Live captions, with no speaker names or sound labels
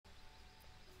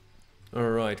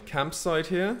Alright, campsite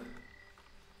here.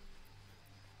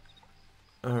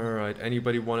 Alright,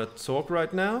 anybody want to talk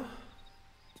right now?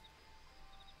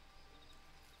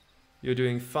 You're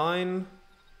doing fine.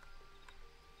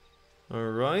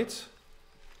 Alright.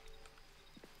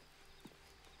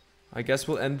 I guess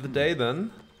we'll end the day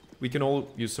then. We can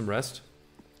all use some rest.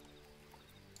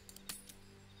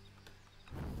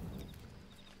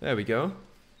 There we go.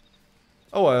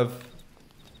 Oh, I have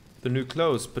the new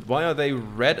clothes, but why are they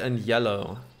red and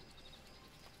yellow?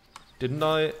 Didn't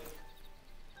I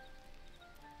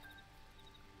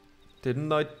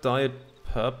dye it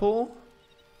purple?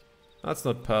 That's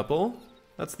not purple.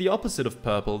 That's the opposite of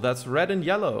purple. That's red and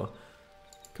yellow.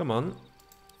 Come on.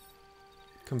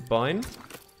 Combine.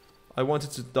 I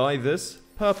wanted to dye this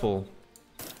purple.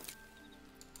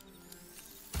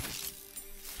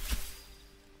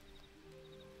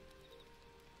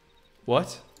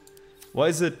 What? Why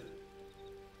is it...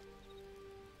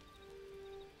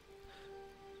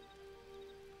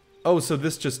 Oh, so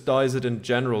this just dyes it in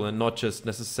general and not just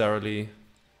necessarily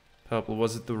purple.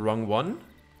 Was it the wrong one?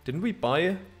 Didn't we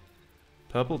buy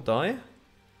purple dye?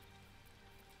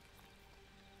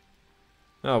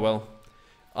 Oh well.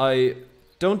 I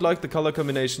don't like the color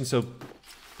combination, so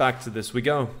back to this we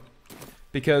go.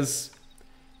 Because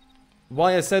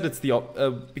why I said it's the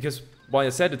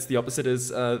opposite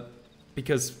is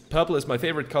because purple is my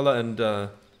favorite color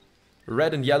and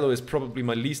red and yellow is probably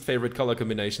my least favorite color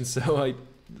combination. So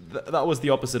that was the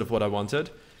opposite of what I wanted.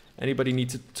 Anybody need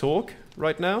to talk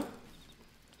right now?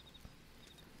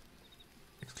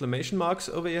 Exclamation marks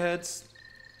over your heads.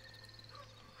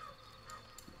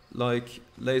 Like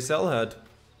Lae'zel had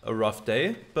a rough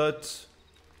day, but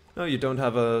no, you don't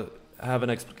have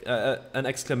an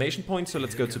exclamation point. So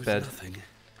let's go to bed.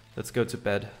 Let's go to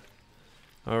bed.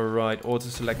 All right, auto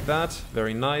select that.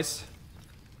 Very nice.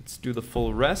 Let's do the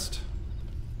full rest.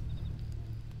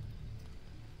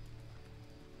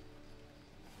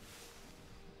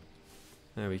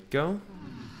 There we go.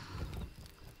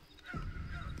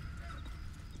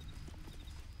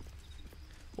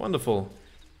 Wonderful.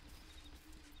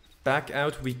 Back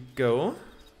out we go.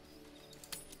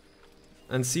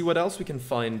 And see what else we can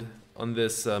find on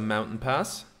this mountain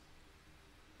pass.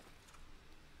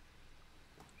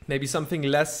 Maybe something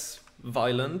less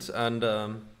violent and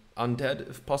undead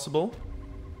if possible.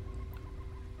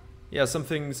 Yeah,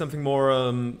 something more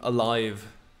alive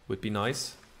would be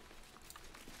nice.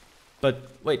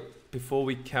 But wait, before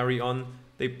we carry on,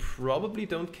 they probably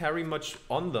don't carry much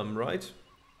on them, right?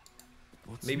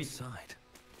 What's maybe inside?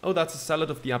 Oh, that's a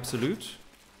salad of the absolute.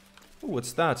 Oh,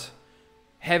 what's that?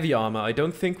 Heavy armor. I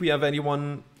don't think we have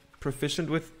anyone proficient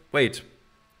with... Wait,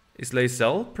 is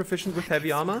Lae'zel proficient with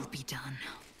heavy armor? Be done.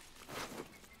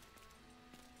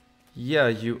 Yeah,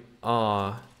 you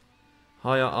are.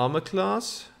 Higher armor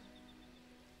class.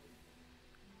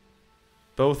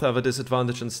 Both have a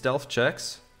disadvantage in stealth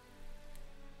checks.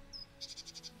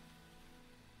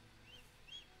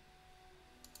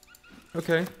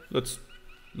 Okay, let's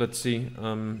see.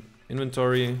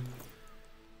 Inventory.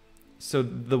 So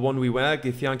the one we wear,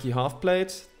 Githyanki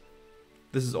half-plate.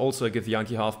 This is also a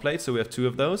Githyanki half-plate, so we have two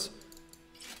of those.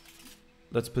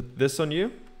 Let's put this on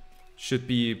you. Should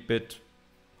be a bit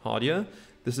hardier.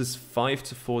 This is 5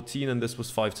 to 14 and this was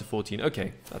 5 to 14.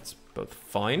 Okay, that's both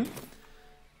fine.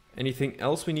 Anything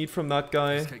else we need from that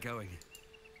guy? Let's get going.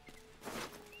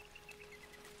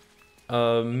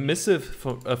 Missive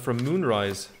from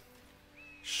Moonrise.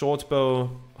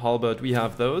 Shortbow, halberd, we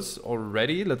have those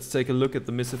already. Let's take a look at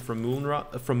the missive from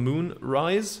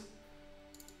Moonrise.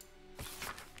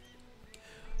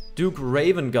 Duke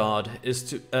Ravengard is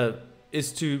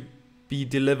to be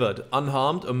delivered,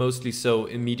 unharmed or mostly so,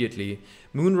 immediately.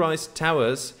 Moonrise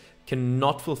Towers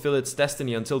cannot fulfill its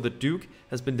destiny until the Duke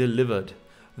has been delivered.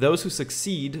 Those who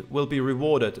succeed will be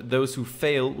rewarded. Those who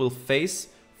fail will face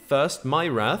first my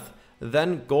wrath,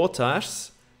 then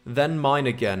Gortash's, then mine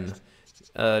again.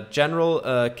 General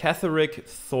Catherick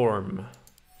Thorm.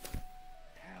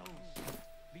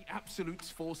 The Absolute's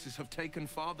forces have taken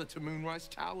father to Moonrise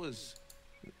Towers.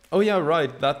 Oh yeah,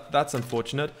 right. That's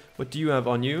unfortunate. What do you have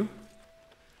on you?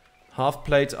 Half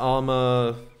plate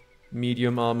armor,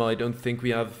 medium armor. I don't think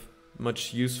we have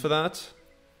much use for that.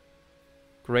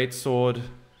 Great sword.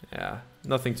 Yeah,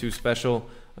 nothing too special.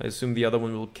 I assume the other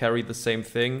one will carry the same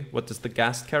thing. What does the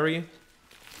Ghast carry?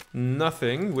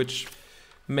 Nothing, which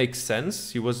makes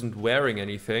sense. He wasn't wearing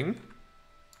anything.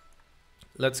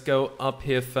 Let's go up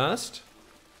here first.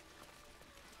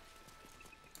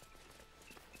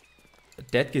 A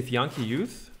dead Githyanki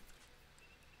youth.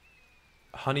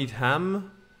 Honeyed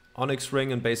ham, onyx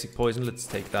ring and basic poison. Let's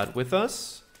take that with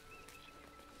us.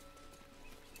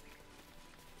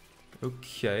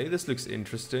 Okay, this looks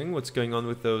interesting. What's going on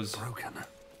with those? Broken.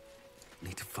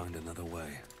 Need to find another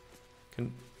way.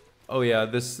 Oh yeah,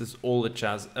 this is all a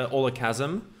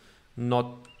chasm, not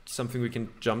something we can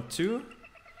jump to.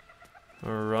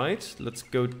 All right, let's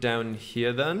go down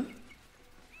here then.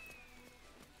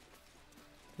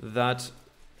 That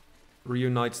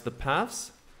reunites the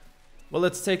paths. Well,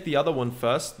 let's take the other one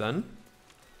first then.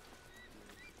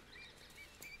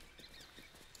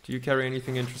 Do you carry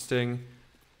anything interesting?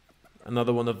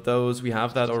 Another one of those. We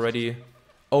have that already.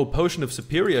 Oh, potion of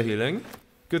superior healing.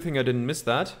 Good thing I didn't miss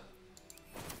that.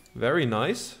 Very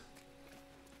nice.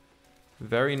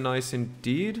 Very nice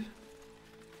indeed.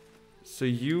 So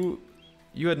you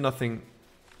had nothing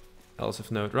else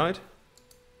of note, right?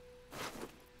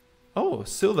 Oh,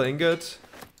 silver ingot,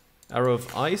 arrow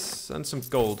of ice, and some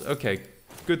gold. Okay,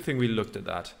 good thing we looked at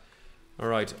that.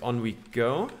 Alright, on we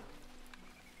go.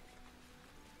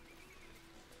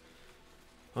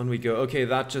 On we go. Okay,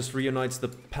 that just reunites the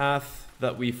path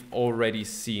that we've already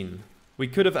seen. We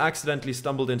could have accidentally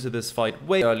stumbled into this fight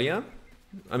way earlier.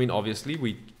 I mean, obviously,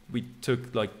 we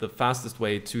took like the fastest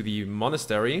way to the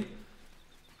monastery.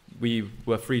 We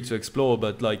were free to explore,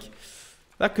 but like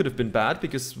that could have been bad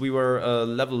because we were a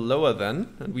level lower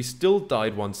then, and we still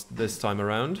died once this time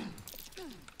around.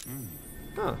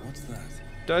 Ah, What's that?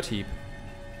 dirt heap.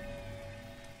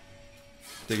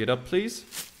 Dig it up, please.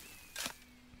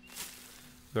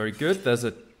 Very good. There's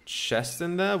a chest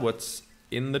in there. What's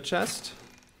in the chest?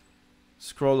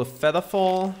 Scroll of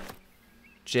Featherfall,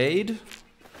 jade,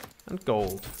 and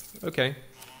gold. Okay.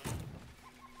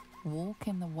 Walk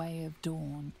in the way of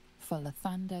dawn, for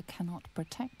Lathander cannot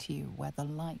protect you where the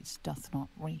light doth not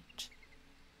reach.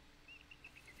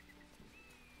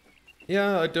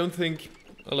 Yeah, I don't think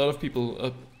a lot of people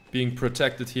are being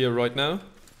protected here right now.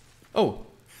 Oh,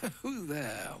 Who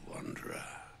there, wanderer?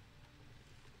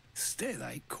 Stay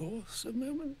thy course a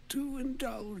moment to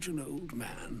indulge an old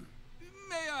man.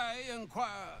 May I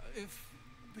inquire if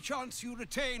perchance you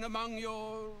retain among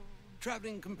your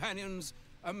traveling companions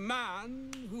a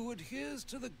man who adheres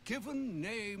to the given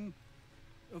name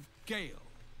of Gale?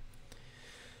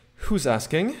 who's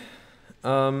asking?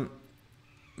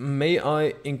 May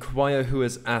I inquire who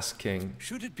is asking?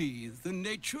 Should it be the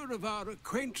nature of our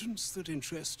acquaintance that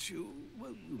interests you,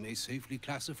 well, you may safely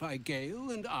classify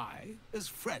Gale and I as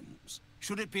friends.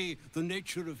 Should it be the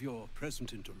nature of your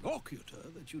present interlocutor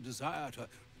that you desire to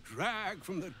drag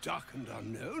from the dark and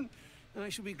unknown, I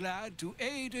shall be glad to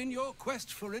aid in your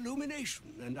quest for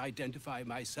illumination and identify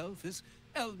myself as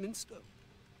Elminster.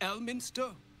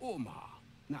 Elminster Aumar.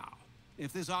 Now,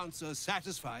 if this answer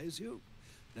satisfies you,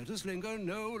 let us linger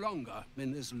no longer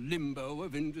in this limbo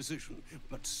of indecision,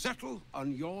 but settle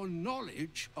on your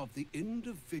knowledge of the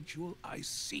individual I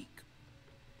seek.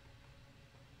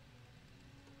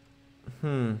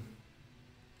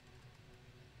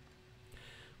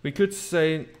 We could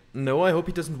say no. I hope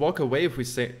he doesn't walk away if we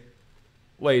say.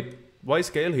 Wait, why is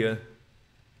Gale here?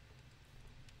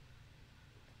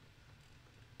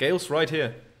 Gale's right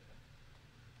here.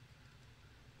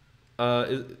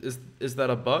 Is that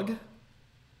a bug?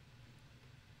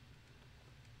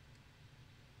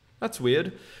 That's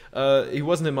weird. He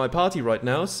wasn't in my party right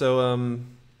now, so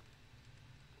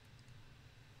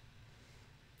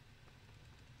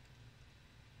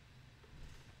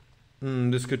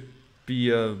this could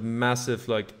be a massive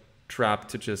like trap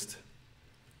to just.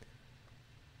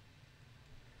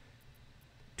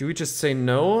 Do we just say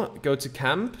no, go to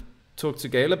camp, talk to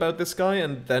Gale about this guy,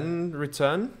 and then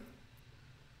return?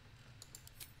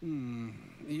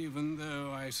 Even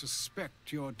though I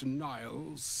suspect your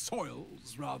denial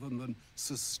soils rather than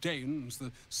sustains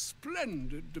the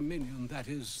splendid dominion that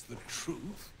is the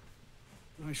truth,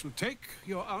 I shall take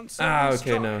your answer. Ah, in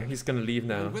okay, no, stride, he's gonna leave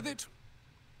now. and with it,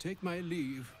 take my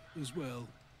leave as well.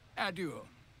 Adieu.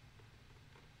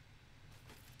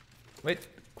 Wait,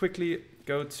 quickly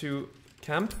go to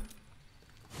camp.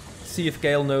 See if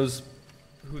Gale knows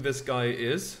who this guy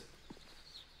is.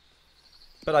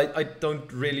 But I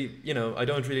don't really, I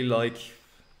don't really like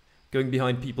going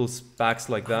behind people's backs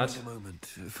like that. A moment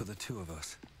for the two of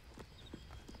us.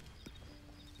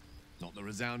 Not the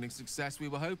resounding success we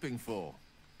were hoping for.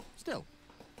 Still,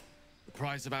 the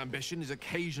price of ambition is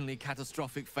occasionally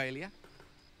catastrophic failure.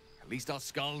 At least our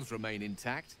skulls remain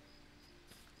intact.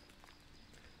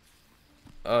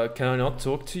 Can I not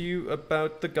talk to you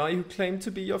about the guy who claimed to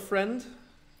be your friend?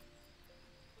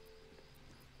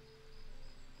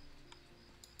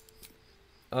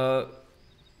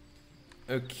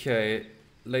 Okay.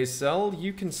 Lae'zel,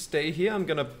 you can stay here. I'm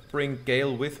gonna bring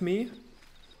Gale with me.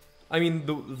 I mean,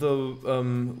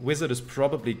 the wizard is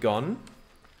probably gone.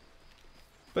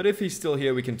 But if he's still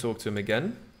here, we can talk to him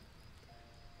again.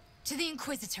 To the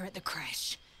Inquisitor at the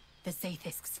crash. The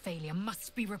Zaithisk's failure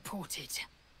must be reported.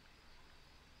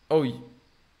 Oh,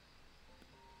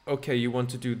 okay, you want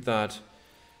to do that.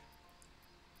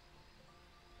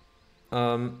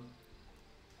 Oh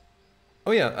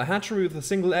yeah, a hatchery with a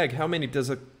single egg. How many does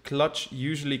a clutch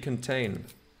usually contain?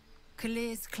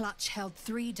 Kalir's clutch held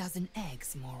 36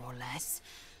 eggs, more or less.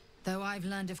 Though I've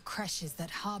learned of creches that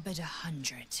harbored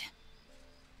 100.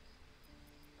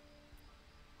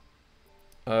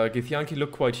 Githyanki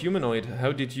look quite humanoid.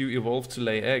 How did you evolve to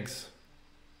lay eggs?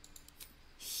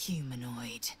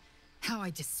 Humanoid. How I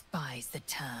despise the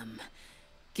term.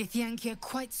 Githyanki are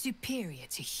quite superior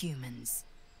to humans.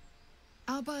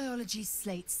 Our biology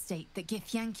slates state that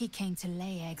Githyanki came to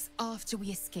lay eggs after we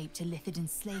escaped Illithid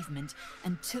enslavement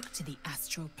and took to the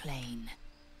astral plane.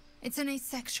 It's an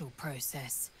asexual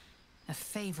process, a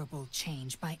favorable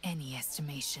change by any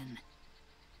estimation.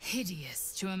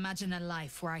 Hideous to imagine a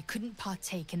life where I couldn't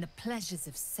partake in the pleasures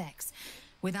of sex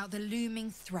without the looming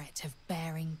threat of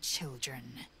bearing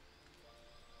children.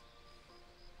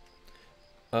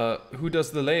 Who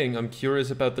does the laying? I'm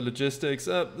curious about the logistics.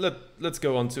 Let's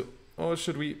go on to... Or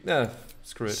should we...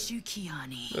 screw it.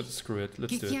 Shukiani. Let's screw it.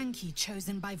 Let's do it. Githyanki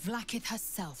chosen by Vlaakith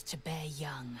herself to bear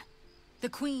young. The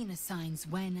queen assigns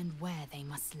when and where they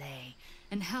must lay,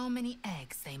 and how many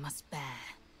eggs they must bear.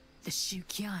 The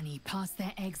Shukiani pass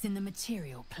their eggs in the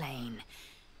material plane.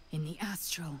 In the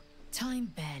astral, time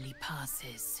barely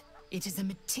passes. It is a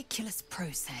meticulous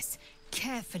process,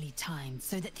 carefully timed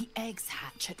so that the eggs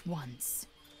hatch at once.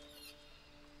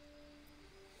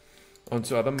 On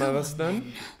to other matters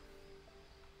then.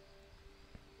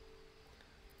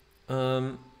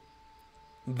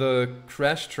 The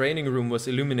crash training room was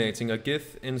illuminating. Are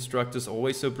Gith instructors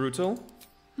always so brutal?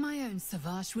 My own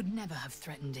Savage would never have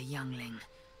threatened a youngling.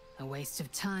 A waste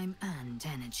of time and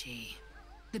energy.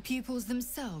 The pupils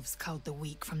themselves culled the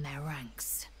weak from their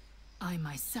ranks. I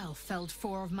myself felled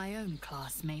 4 of my own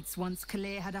classmates once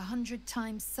Kalir had 100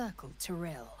 times circled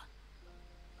Tyrell.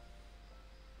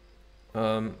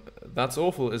 That's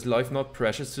awful. Is life not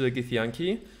precious to the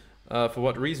Githyanki? For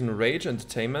what reason? Rage?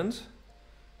 Entertainment?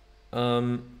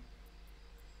 I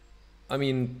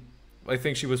mean, I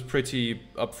think she was pretty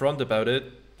upfront about it.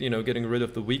 You know, getting rid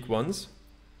of the weak ones.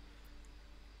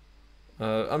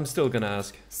 I'm still gonna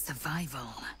ask.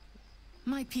 Survival.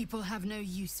 My people have no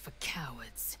use for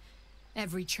cowards.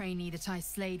 Every trainee that I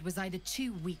slayed was either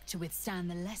too weak to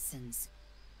withstand the lessons,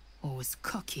 or was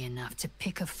cocky enough to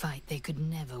pick a fight they could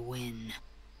never win.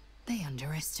 They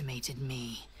underestimated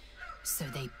me, so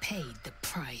they paid the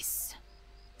price.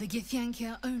 The Githyanki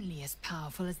are only as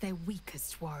powerful as their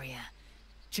weakest warrior.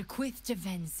 Jaquith de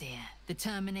Venzir, the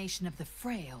termination of the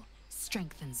frail,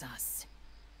 strengthens us.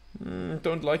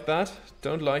 Don't like that.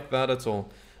 Don't like that at all.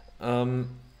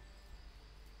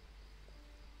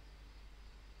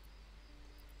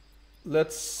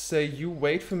 Let's say you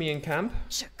wait for me in camp.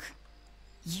 Chuk,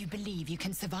 you believe you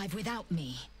can survive without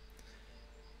me?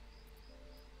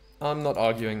 I'm not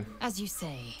arguing. As you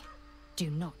say, do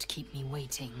not keep me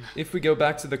waiting. If we go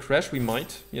back to the crash, we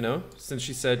might, you know, since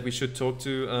she said we should talk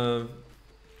to,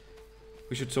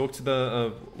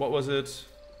 the, what was it?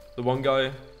 The one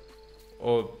guy?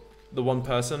 Or the one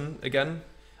person again.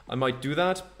 I might do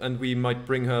that, and we might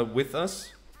bring her with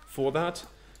us for that.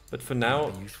 But for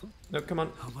now... No, come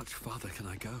on. How much farther can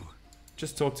I go?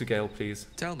 Just talk to Gale, please.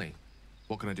 Tell me,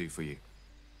 what can I do for you?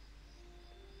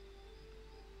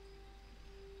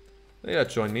 Yeah,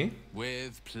 join me.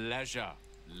 With pleasure.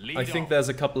 Lead I think on. there's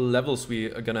a couple levels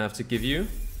we are gonna have to give you.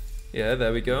 Yeah,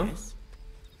 there we go. Yes.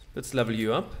 Let's level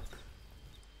you up.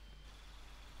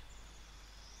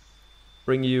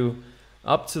 Bring you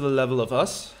up to the level of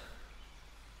us.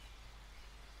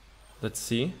 Let's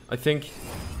see. I think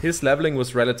his leveling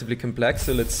was relatively complex,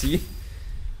 so let's see.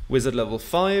 Wizard level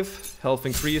 5, health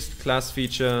increased, class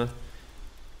feature,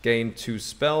 gain 2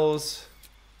 spells.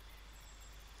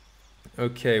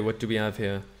 Okay, what do we have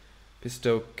here?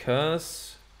 Bestow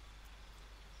curse.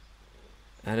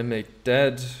 Animate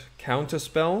dead.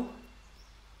 Counterspell.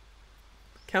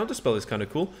 Counterspell is kind of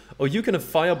cool. Oh, you can have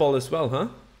fireball as well, huh?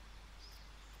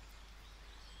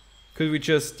 Could we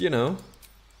just, you know,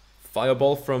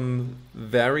 fireball from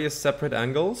various separate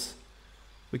angles?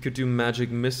 We could do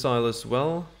magic missile as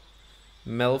well.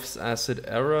 Melf's acid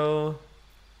arrow.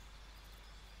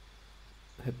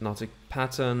 Hypnotic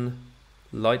pattern.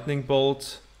 Lightning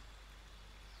bolt.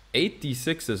 8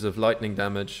 d6s of lightning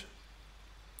damage.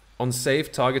 On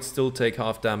save, targets still take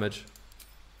half damage.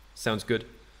 Sounds good.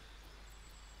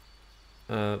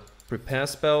 Prepare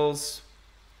spells.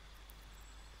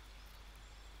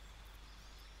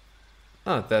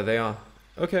 Ah, there they are.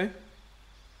 Okay.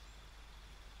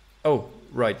 Oh,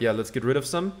 Right, yeah, let's get rid of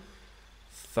some.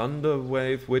 Thunder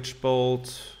Wave, Witch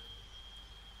Bolt.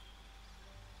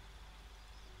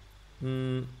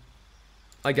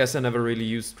 I guess I never really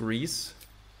used Grease.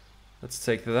 Let's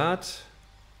take that.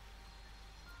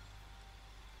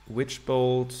 Witch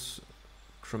Bolt,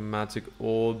 Chromatic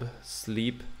Orb,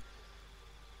 Sleep.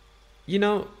 You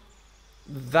know,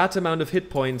 that amount of hit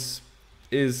points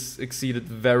is exceeded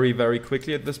very, very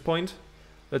quickly at this point.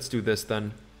 Let's do this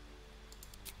then.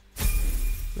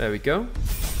 There we go.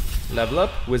 Level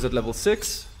up, Wizard level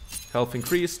 6. Health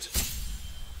increased.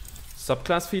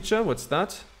 Subclass feature, what's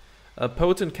that? A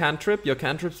potent cantrip. Your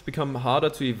cantrips become harder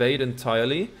to evade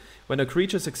entirely. When a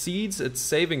creature succeeds its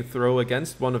saving throw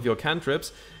against one of your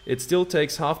cantrips, it still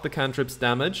takes half the cantrip's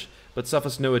damage, but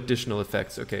suffers no additional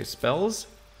effects. Okay, spells.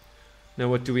 Now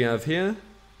what do we have here?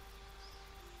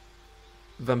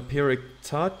 Vampiric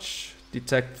Touch,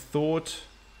 Detect Thought.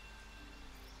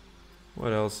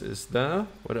 What else is there?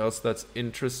 What else that's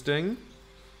interesting?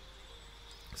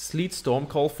 Sleet Storm,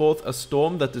 call forth a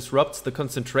storm that disrupts the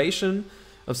concentration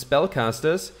of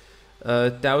spellcasters,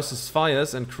 douses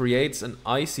fires and creates an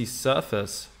icy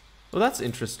surface. Well, that's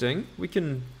interesting. We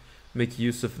can make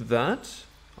use of that,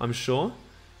 I'm sure.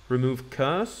 Remove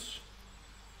Curse.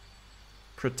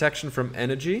 Protection from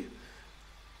energy.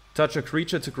 Touch a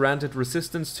creature to grant it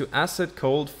resistance to acid,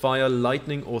 cold, fire,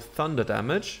 lightning or thunder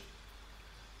damage.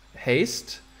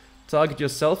 Haste. Target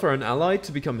yourself or an ally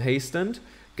to become hastened.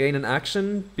 Gain an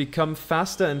action, become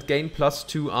faster and gain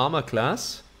 +2 armor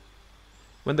class.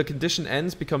 When the condition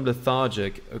ends, become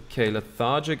lethargic. Okay,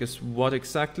 lethargic is what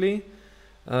exactly?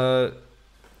 Can't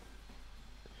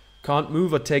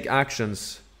move or take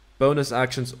actions. Bonus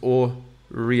actions or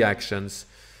reactions.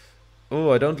 Oh,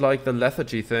 I don't like the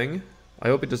lethargy thing. I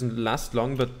hope it doesn't last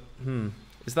long, but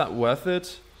is that worth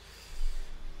it?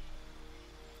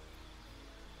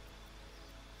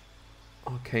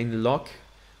 Arcane Lock.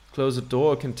 Close a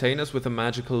door or containers with a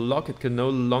magical lock. It can no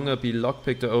longer be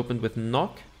lockpicked or opened with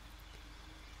knock.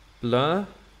 Blur.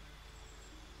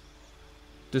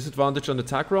 Disadvantage on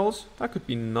attack rolls. That could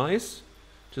be nice.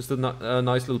 Just a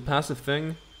nice little passive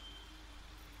thing.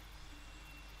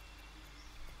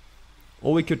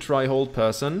 Or we could try Hold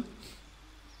Person.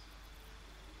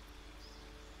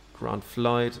 Grant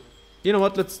Flight. You know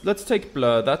what? Let's take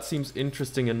Blur. That seems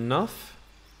interesting enough.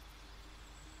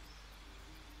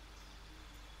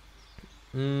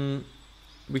 No,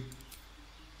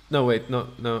 wait,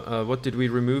 no. What did we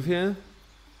remove here?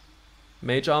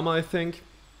 Mage armor, I think.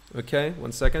 Okay,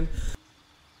 1 second.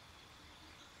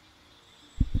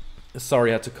 Sorry,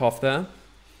 I had to cough there.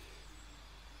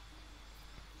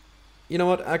 You know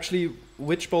what? Actually,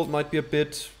 Witch Bolt might be a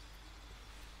bit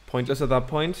pointless at that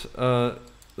point.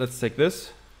 Let's take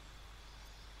this.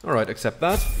 Alright, accept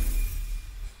that.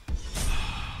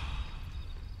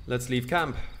 Let's leave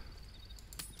camp.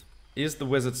 Is the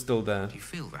wizard still there? Do you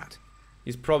feel that?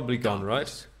 He's probably gone,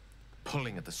 right?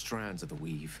 Pulling at the strands of the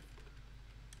weave.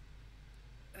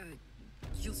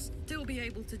 You'll still be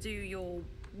able to do your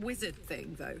wizard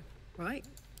thing, though, right?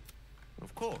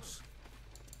 Of course.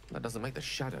 That doesn't make the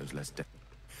shadows less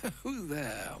Who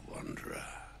there, wanderer?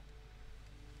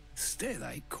 Stay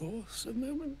thy course a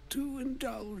moment to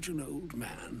indulge an old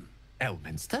man.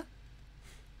 Elminster?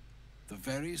 The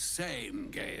very same,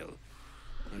 Gale.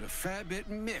 And a fair bit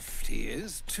miffed he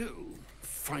is, too,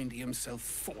 finding himself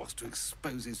forced to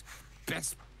expose his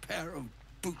best pair of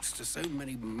boots to so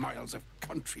many miles of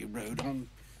country road on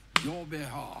your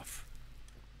behalf.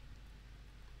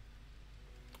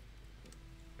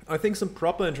 I think some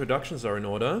proper introductions are in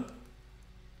order.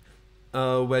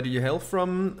 Where do you hail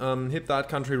from? Hit that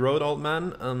country road, old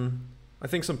man. I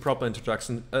think some proper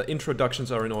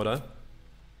introductions are in order.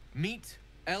 Meet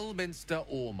Elminster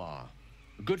Aumar.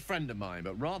 A good friend of mine,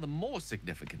 but rather more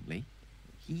significantly,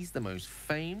 he's the most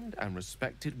famed and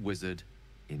respected wizard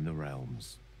in the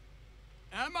realms.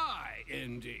 Am I,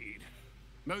 indeed?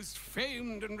 Most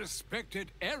famed and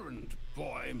respected errand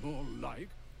boy, more like.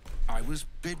 I was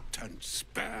bid to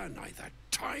spare neither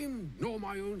time nor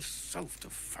my own self to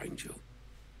find you.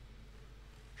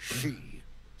 She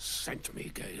sent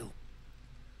me, Gale.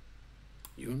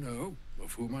 You know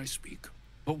of whom I speak.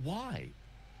 But why?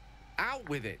 Out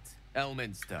with it,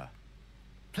 Elminster.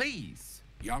 Please.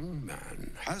 Young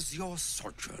man, has your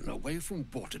sojourn away from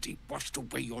Waterdeep washed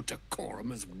away your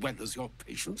decorum as well as your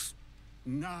patience?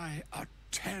 Nigh a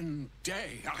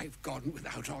 10-day I've gone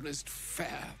without honest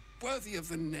fare, worthy of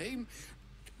the name.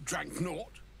 Drank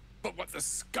naught but what the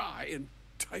sky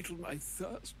entitled my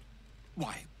thirst.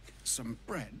 Why, some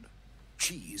bread,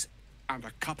 cheese, and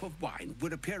a cup of wine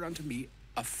would appear unto me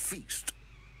a feast.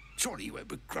 Surely you won't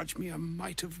begrudge me a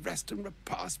mite of rest and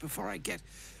repast before I get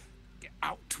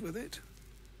out with it.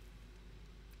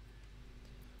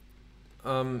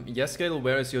 Yes, Gale,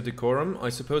 where is your decorum? I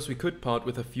suppose we could part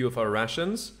with a few of our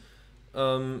rations.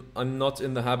 I'm not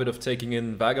in the habit of taking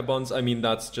in vagabonds. I mean,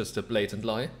 that's just a blatant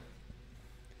lie.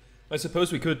 I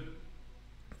suppose we could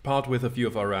part with a few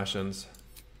of our rations.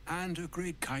 And a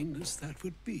great kindness that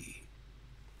would be.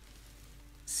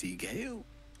 See, Gale?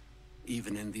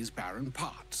 Even in these barren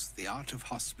parts, the art of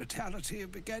hospitality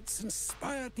begets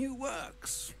inspired new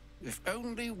works. If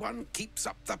only one keeps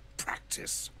up the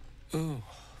practice. Oh,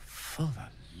 for the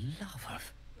love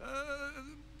of...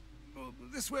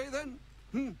 This way then?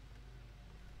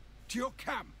 To your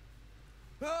camp.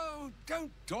 Oh,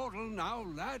 don't dawdle now,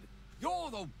 lad.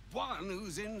 You're the one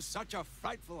who's in such a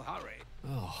frightful hurry.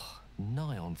 Oh,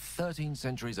 nigh on 13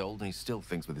 centuries old and he still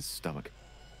thinks with his stomach.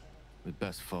 We'd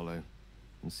best follow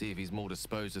and see if he's more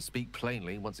disposed to speak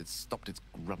plainly once it's stopped its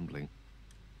grumbling.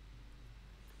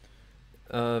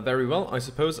 Very well. I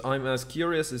suppose I'm as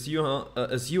curious as you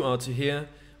are to hear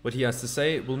what he has to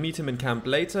say. We'll meet him in camp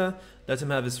later. Let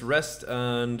him have his rest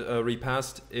and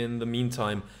repast in the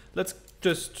meantime. Let's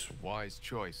just Wise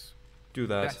choice. do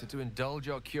that. Better to indulge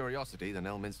your curiosity than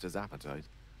Elminster's appetite.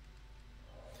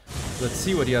 Let's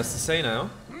see what he has to say now.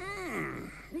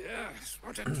 Yes,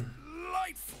 what a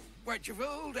delightful wedge of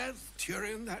old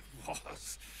Arthurian that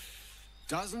was.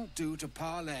 Doesn't do to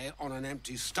parley on an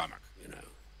empty stomach, you know.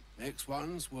 Makes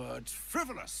one's words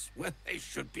frivolous when they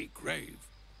should be grave.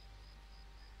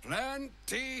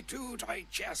 Plenty to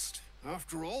digest,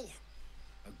 after all.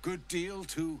 A good deal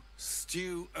to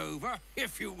stew over,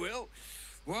 if you will.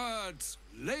 Words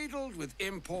ladled with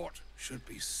import should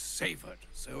be savored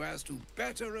so as to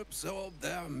better absorb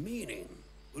their meaning.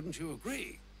 Wouldn't you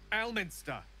agree?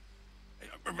 Elminster!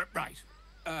 Right.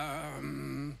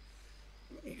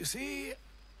 You see,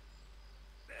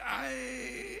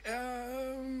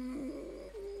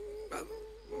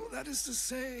 that is to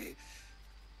say,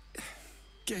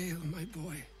 Gale, my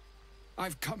boy,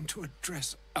 I've come to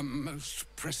address a most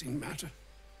pressing matter.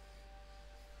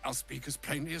 I'll speak as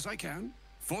plainly as I can,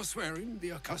 forswearing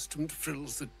the accustomed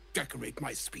frills that decorate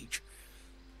my speech.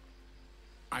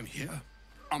 I'm here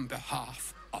on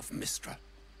behalf of Mystra.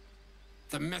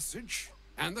 The message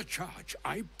and the charge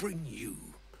I bring you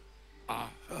are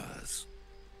hers.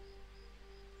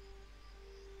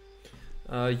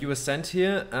 You were sent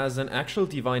here as an actual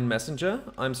divine messenger.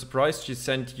 I'm surprised she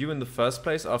sent you in the first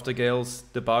place after Gale's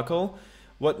debacle.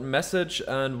 What message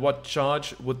and what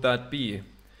charge would that be?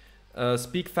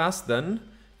 Speak fast then,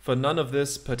 for none of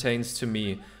this pertains to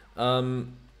me.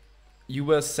 You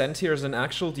were sent here as an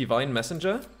actual divine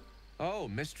messenger? Oh,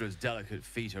 Mystra's delicate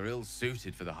feet are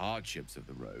ill-suited for the hardships of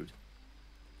the road.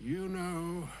 You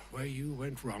know where you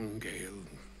went wrong, Gale.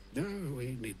 No,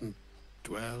 we needn't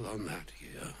dwell on that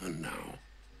here and now.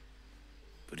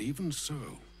 But even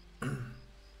so,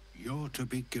 you're to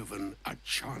be given a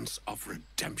chance of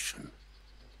redemption.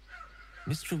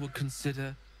 Mystra would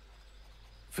consider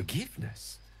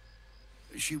forgiveness.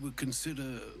 She would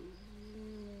consider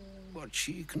what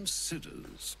she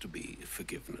considers to be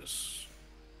forgiveness.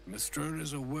 Mystra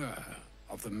is aware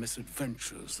of the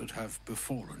misadventures that have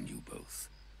befallen you both.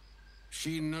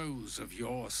 She knows of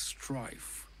your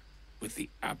strife with the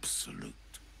Absolute,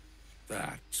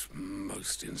 that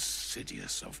most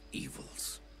insidious of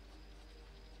evils.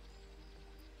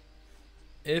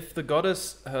 If the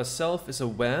goddess herself is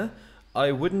aware,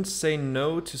 I wouldn't say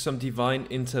no to some divine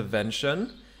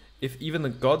intervention. If even the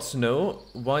gods know,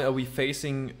 why are we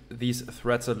facing these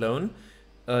threats alone?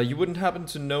 You wouldn't happen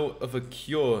to know of a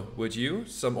cure, would you?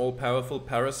 Some all-powerful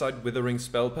parasite withering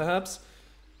spell, perhaps?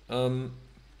 I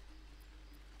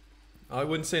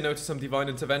wouldn't say no to some divine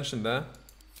intervention there.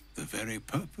 The very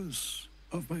purpose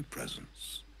of my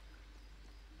presence.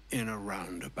 In a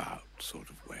roundabout sort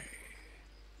of way.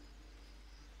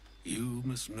 You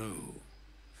must know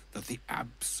that the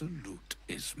Absolute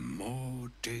is more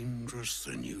dangerous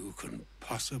than you can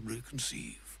possibly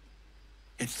conceive.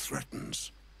 It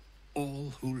threatens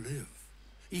all who live,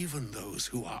 even those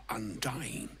who are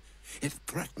undying. It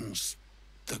threatens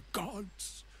the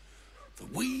gods, the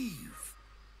weave,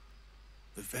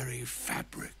 the very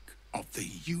fabric of the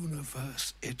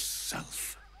universe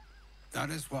itself. That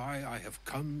is why I have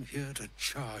come here to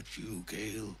charge you,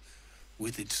 Gale,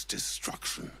 with its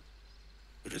destruction.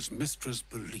 It is Mystra's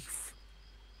belief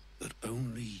that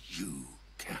only you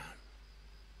can.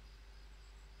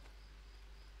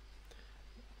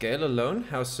 Gale alone?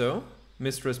 How so?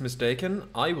 Mystra is mistaken.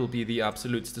 I will be the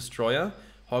Absolute's destroyer.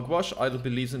 Hogwash, idle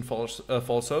believes in false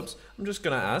hopes. I'm just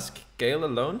gonna ask. Gale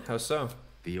alone? How so?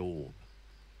 The orb.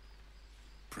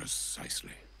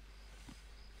 Precisely.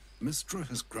 Mystra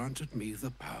has granted me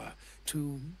the power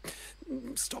to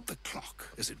stop the clock,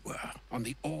 as it were, on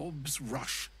the orb's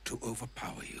rush to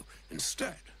overpower you.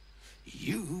 Instead,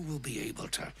 you will be able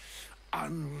to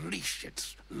unleash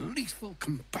its lethal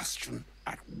combustion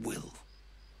at will.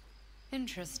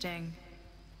 Interesting.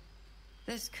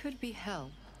 This could be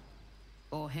help,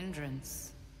 or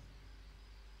hindrance.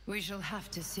 We shall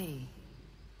have to see.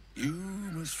 You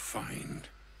must find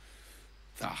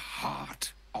the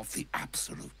heart of the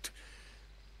Absolute,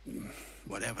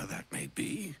 whatever that may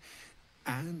be,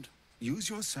 and use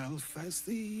yourself as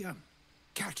the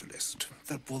catalyst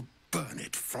that will burn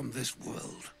it from this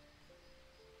world.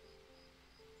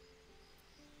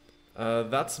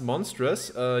 That's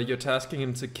monstrous. You're tasking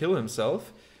him to kill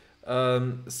himself.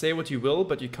 Say what you will,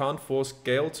 but you can't force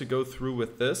Gale to go through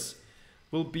with this.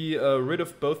 We'll be rid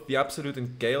of both the Absolute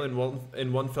and Gale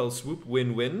in one fell swoop.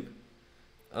 Win-win.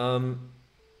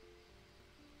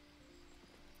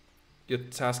 You're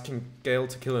tasking Gale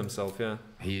to kill himself, yeah?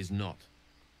 He is not.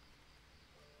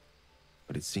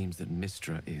 But it seems that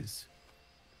Mystra is.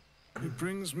 It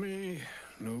brings me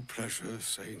no pleasure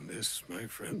saying this, my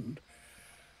friend.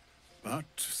 But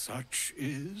such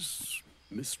is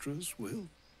Mystra's will.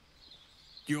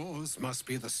 Yours must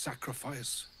be the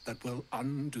sacrifice that will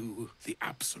undo the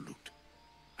Absolute.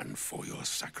 And for your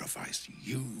sacrifice,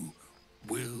 you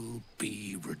will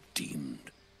be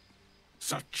redeemed.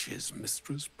 Such is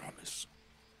Mystra's promise.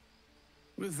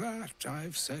 With that,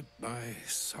 I've said my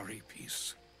sorry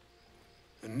piece,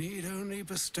 and need only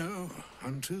bestow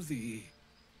unto thee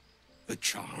the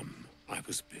charm I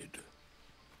was bid.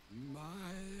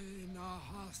 Mina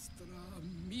hastra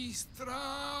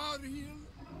mistraril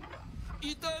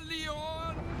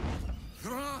Italion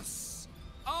thras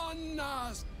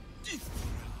annas dithra.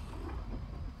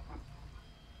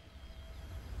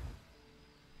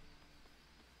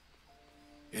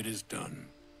 It is done.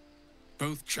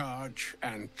 Both charge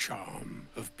and charm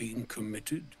have been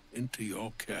committed into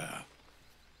your care.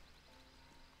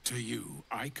 To you,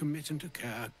 I commit into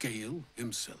care Gale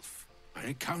himself.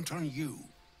 I count on you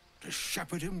to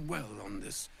shepherd him well on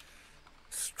this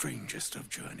strangest of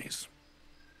journeys.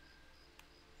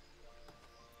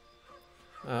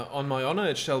 On my honor,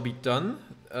 it shall be done.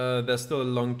 There's still a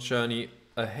long journey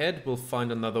ahead. We'll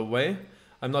find another way.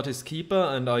 I'm not his keeper,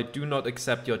 and I do not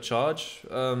accept your charge.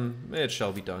 It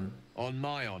shall be done. On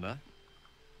my honor?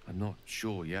 I'm not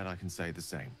sure yet I can say the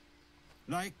same.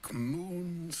 Like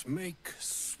moons make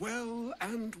swell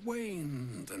and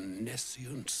wane the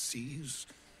nescient seas,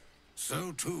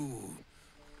 so too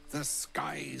the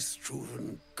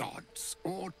sky-strewn gods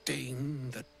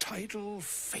ordain the tidal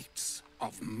fates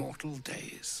of mortal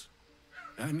days.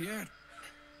 And yet,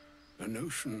 an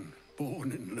ocean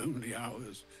born in lonely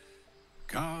hours,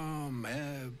 come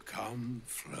ebb, come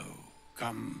flow,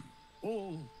 come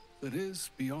all that is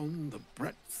beyond the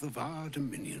breadth of our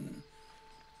dominion.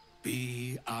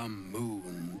 Be a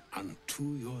moon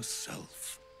unto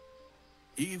yourself.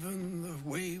 Even the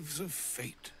waves of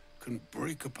fate can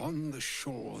break upon the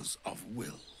shores of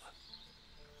will.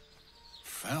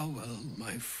 Farewell,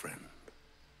 my friend.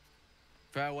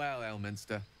 Farewell,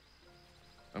 Elminster.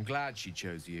 I'm glad she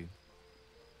chose you.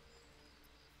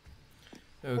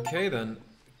 Okay then.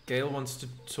 Gale wants to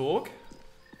talk.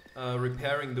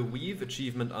 Repairing the weave,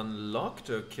 achievement unlocked,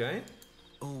 okay.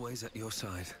 Always at your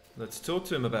side. Let's talk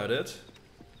to him about it.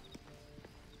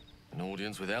 An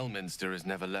audience with Elminster is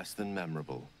never less than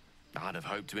memorable. I'd have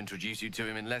hoped to introduce you to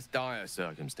him in less dire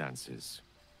circumstances.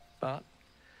 But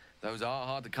those are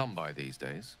hard to come by these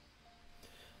days.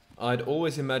 I'd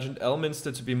always imagined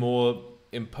Elminster to be more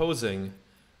imposing.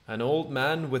 An old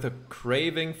man with a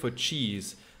craving for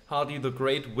cheese. Hardly the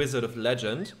great wizard of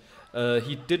legend.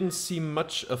 He didn't seem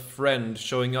much a friend,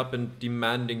 showing up and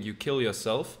demanding you kill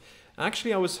yourself.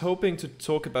 Actually, I was hoping to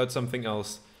talk about something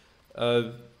else.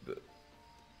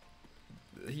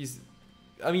 He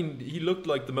looked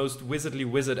like the most wizardly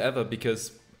wizard ever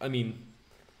because,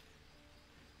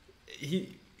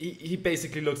 he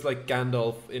basically looks like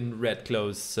Gandalf in red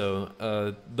clothes, so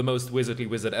the most wizardly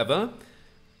wizard ever.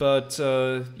 But,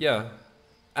 yeah.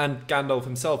 And Gandalf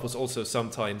himself was also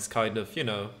sometimes kind of,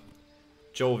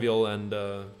 jovial and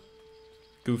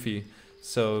goofy.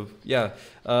 So, yeah.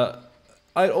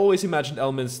 I'd always imagined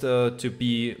Elminster to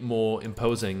be more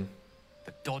imposing.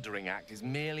 The doddering act is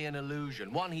merely an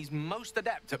illusion, one he's most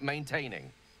adept at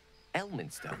maintaining.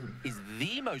 Elminster is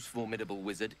the most formidable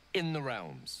wizard in the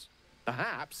realms.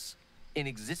 Perhaps in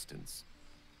existence.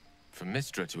 For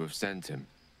Mystra to have sent him,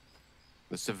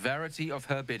 the severity of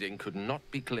her bidding could not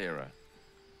be clearer,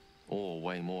 or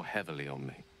weigh more heavily on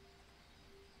me.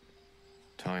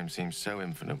 Time seems so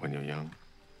infinite when you're young.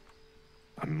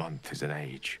 A month is an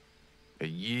age. A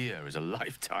year is a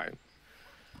lifetime.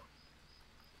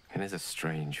 It is a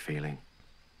strange feeling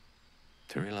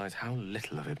to realize how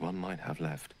little of it one might have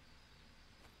left.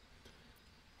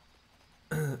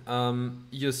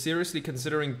 You're seriously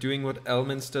considering doing what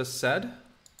Elminster said?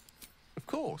 Of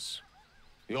course.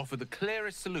 He offered the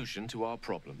clearest solution to our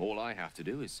problem. All I have to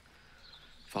do is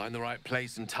find the right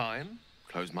place and time,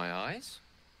 close my eyes,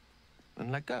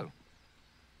 and let go.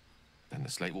 Then the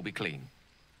slate will be clean.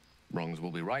 Wrongs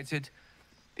will be righted,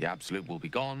 the Absolute will be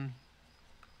gone,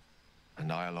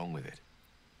 and I along with it.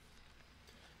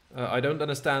 I don't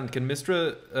understand. Can't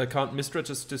Mystra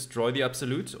just destroy the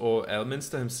Absolute or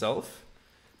Elminster himself?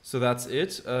 So that's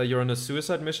it? You're on a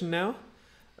suicide mission now?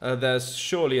 There's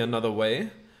surely another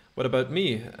way. What about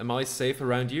me? Am I safe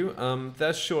around you?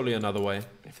 There's surely another way.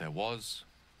 If there was,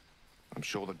 I'm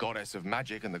sure the goddess of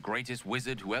magic and the greatest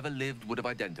wizard who ever lived would have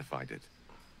identified it.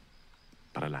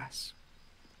 But alas,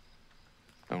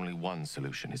 only one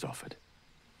solution is offered.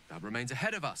 That remains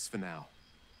ahead of us for now.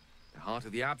 The heart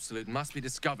of the Absolute must be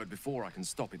discovered before I can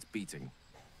stop its beating.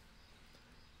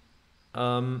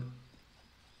 I'll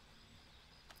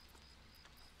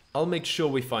make sure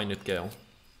we find it, Gale.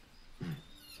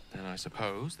 Then I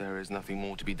suppose there is nothing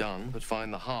more to be done but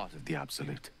find the heart of the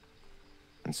Absolute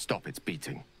and stop its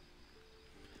beating.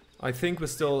 I think we're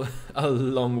still a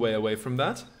long way away from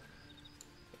that.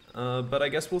 But I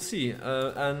guess we'll see.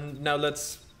 And now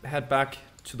let's head back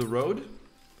to the road.